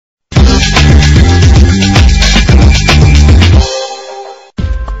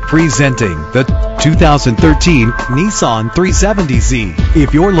Presenting the 2013 Nissan 370Z.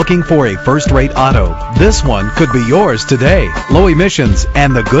 If you're looking for a first-rate auto, this one could be yours today. Low emissions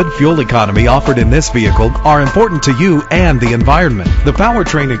and the good fuel economy offered in this vehicle are important to you and the environment. The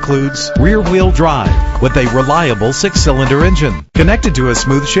powertrain includes rear-wheel drive with a reliable 6-cylinder engine connected to a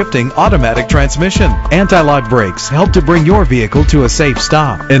smooth shifting automatic transmission. Anti-lock brakes help to bring your vehicle to a safe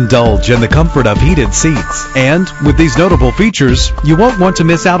stop. Indulge in the comfort of heated seats. And with these notable features, you won't want to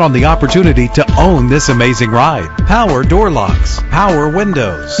miss out on the opportunity to own this amazing ride. Power door locks, power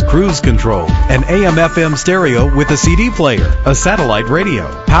windows, cruise control, an AM/FM stereo with a CD player, a satellite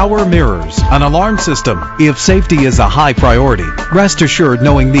radio, power mirrors, an alarm system. If safety is a high priority, rest assured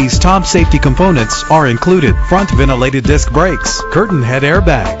knowing these top safety components are included: front ventilated disc brakes, curtain head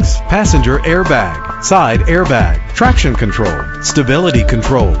airbags, passenger airbag, side airbag, traction control, stability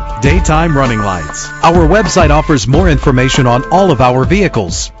control, daytime running lights. Our website offers more information on all of our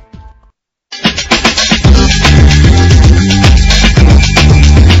vehicles.